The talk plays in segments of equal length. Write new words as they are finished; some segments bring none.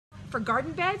For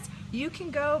garden beds, you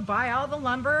can go buy all the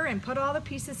lumber and put all the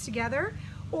pieces together,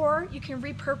 or you can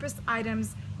repurpose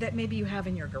items that maybe you have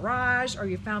in your garage or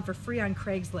you found for free on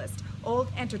Craigslist. Old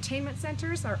entertainment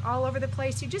centers are all over the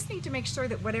place. You just need to make sure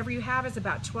that whatever you have is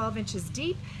about 12 inches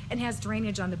deep and has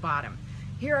drainage on the bottom.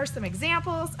 Here are some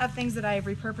examples of things that I have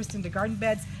repurposed into garden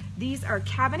beds. These are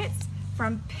cabinets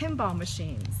from pinball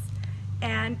machines.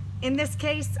 And in this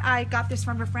case, I got this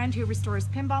from a friend who restores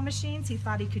pinball machines. He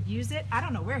thought he could use it. I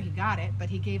don't know where he got it, but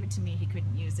he gave it to me. He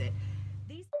couldn't use it.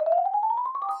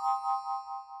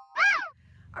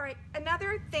 All right,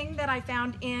 another thing that I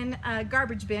found in a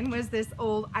garbage bin was this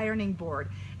old ironing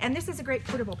board. And this is a great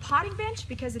portable potting bench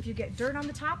because if you get dirt on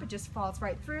the top, it just falls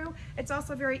right through. It's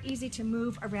also very easy to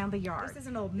move around the yard. This is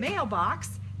an old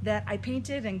mailbox that I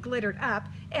painted and glittered up,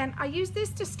 and I use this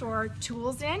to store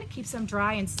tools in. It keeps them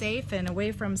dry and safe and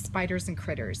away from spiders and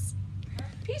critters.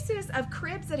 Pieces of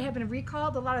cribs that have been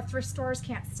recalled. A lot of thrift stores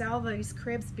can't sell these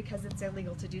cribs because it's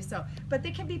illegal to do so, but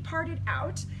they can be parted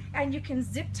out and you can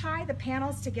zip tie the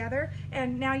panels together,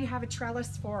 and now you have a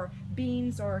trellis for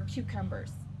beans or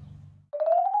cucumbers.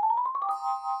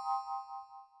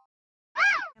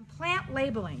 And plant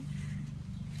labeling.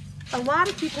 A lot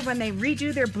of people, when they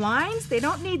redo their blinds, they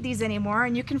don't need these anymore,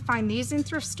 and you can find these in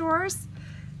thrift stores.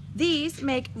 These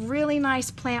make really nice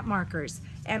plant markers.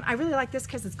 And I really like this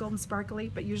because it's golden sparkly,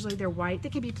 but usually they're white. They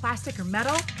can be plastic or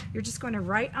metal. You're just going to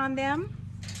write on them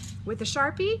with a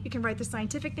Sharpie. You can write the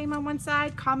scientific name on one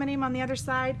side, common name on the other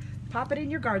side, pop it in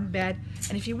your garden bed.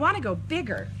 And if you want to go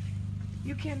bigger,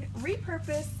 you can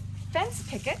repurpose fence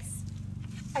pickets.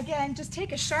 Again, just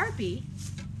take a Sharpie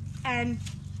and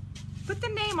put the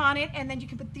name on it, and then you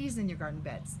can put these in your garden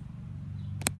beds.